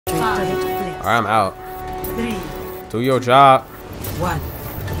Alright, I'm out. 3, Do your job. 1.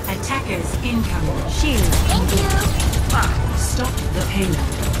 Attackers incoming. Shield. Thank you. Stop the payload.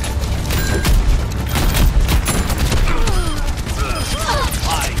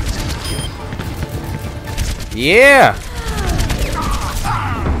 Yeah.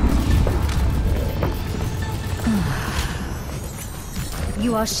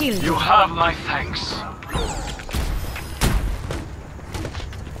 You are shielded. You have my thanks.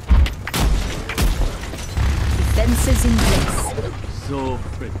 Defenses in place. So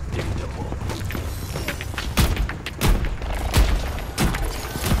predictable.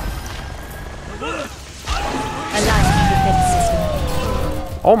 Align defense system.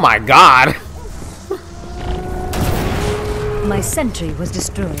 Oh my god. My sentry was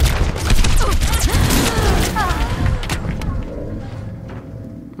destroyed.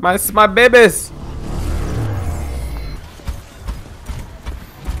 My babies.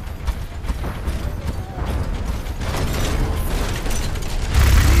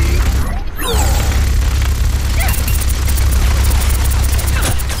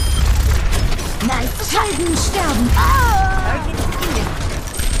 Helden sterben.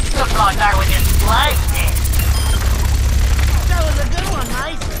 Look like I was in blinded. That was a good one,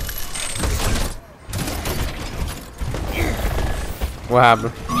 mate. What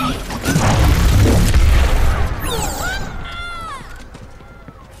happened?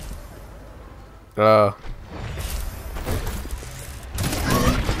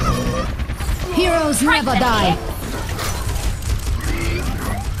 Heroes never die.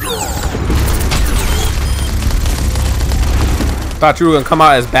 Thought you were gonna come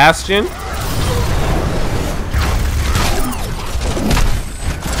out as Bastion.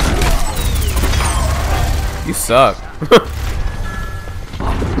 You suck.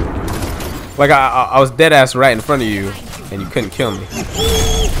 Like I was dead ass right in front of you, and you couldn't kill me.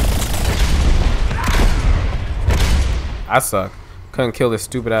 I suck. Couldn't kill this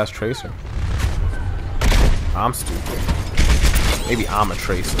stupid ass tracer. I'm stupid. Maybe I'm a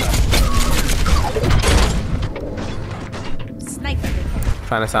tracer. Sniper.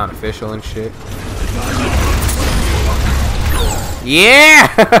 Trying to sound official and shit.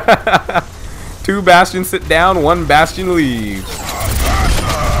 Yeah! 2 Bastions sit down, 1 Bastion leaves.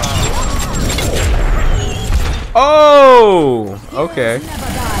 Oh! Okay.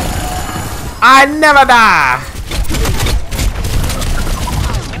 I never die!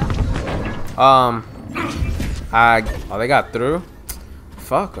 Oh, they got through?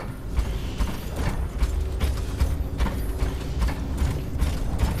 Fuck 'em.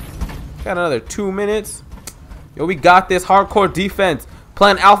 Got another 2 minutes. Yo, we got this. Hardcore defense.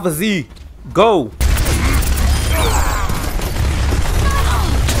 Plan Alpha Z. Go.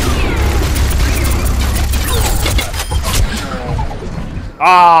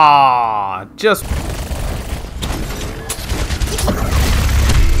 Ah, just.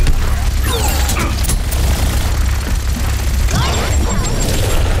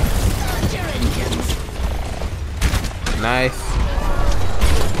 Nice.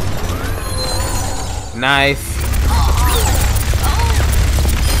 Nice.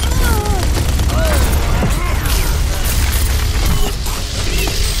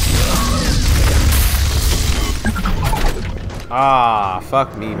 Ah,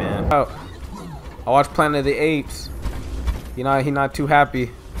 fuck me, man. Oh, I watched Planet of the Apes. He not too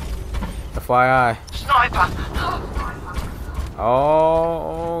happy. FYI. Sniper!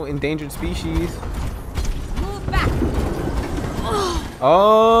 Oh, endangered species. Move back.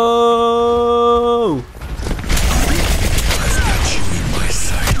 Oh.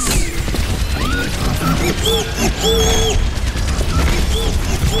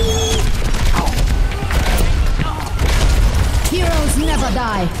 Heroes never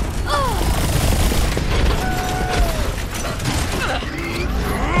die.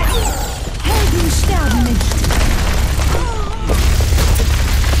 Helden sterben nicht.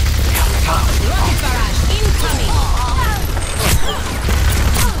 Rocket barrage incoming.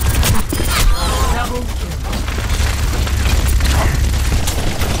 Double kill.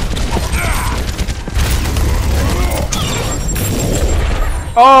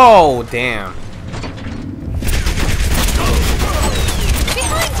 Oh, damn.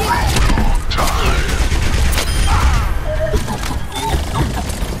 Behind you.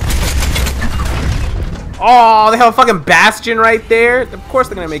 Oh, they have a fucking Bastion right there. Of course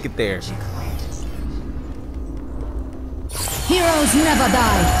they're gonna make it there. Heroes never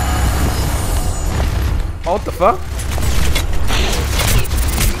die. Oh, what the fuck?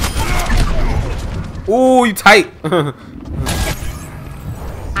 Ooh, you tight.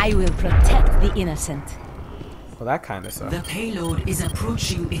 I will protect the innocent. Well, that kind of sucks. The payload is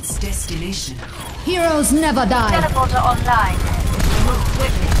approaching its destination. Heroes never die. Teleporter online. Move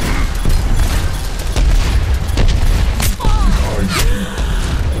quickly.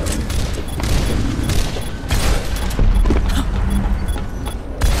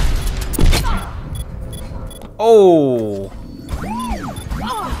 Oh.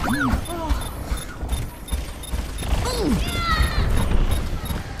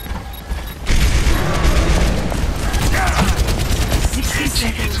 60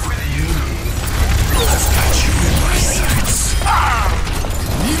 seconds.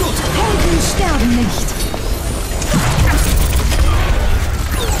 Helden sterben nicht.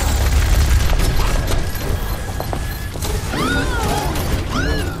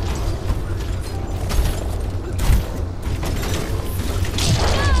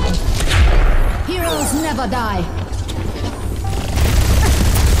 Heroes never die.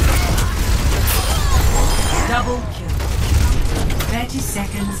 Double kill. 30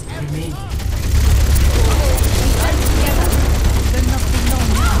 seconds remaining.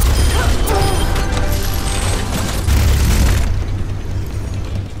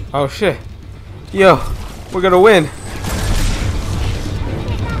 Oh shit. Yo, we're gonna win.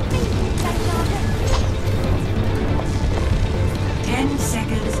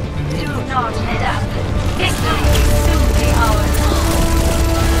 Do not let up. Victory will soon be ours.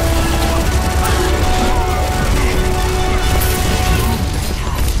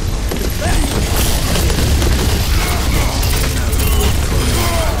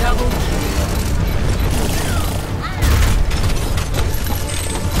 Double kill.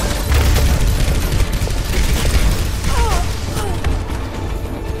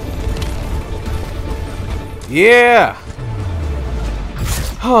 Yeah.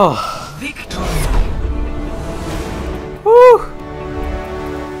 Oh. Victory. Woo.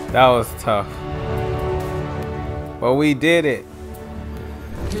 That was tough. But we did it.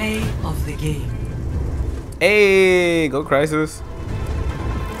 Play of the game. Hey, go Crisis.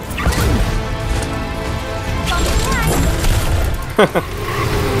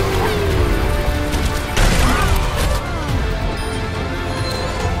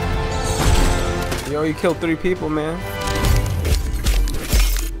 Yo, you killed 3 people, man.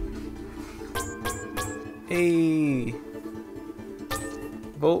 Hey.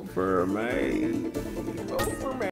 Vote for me. Vote for me.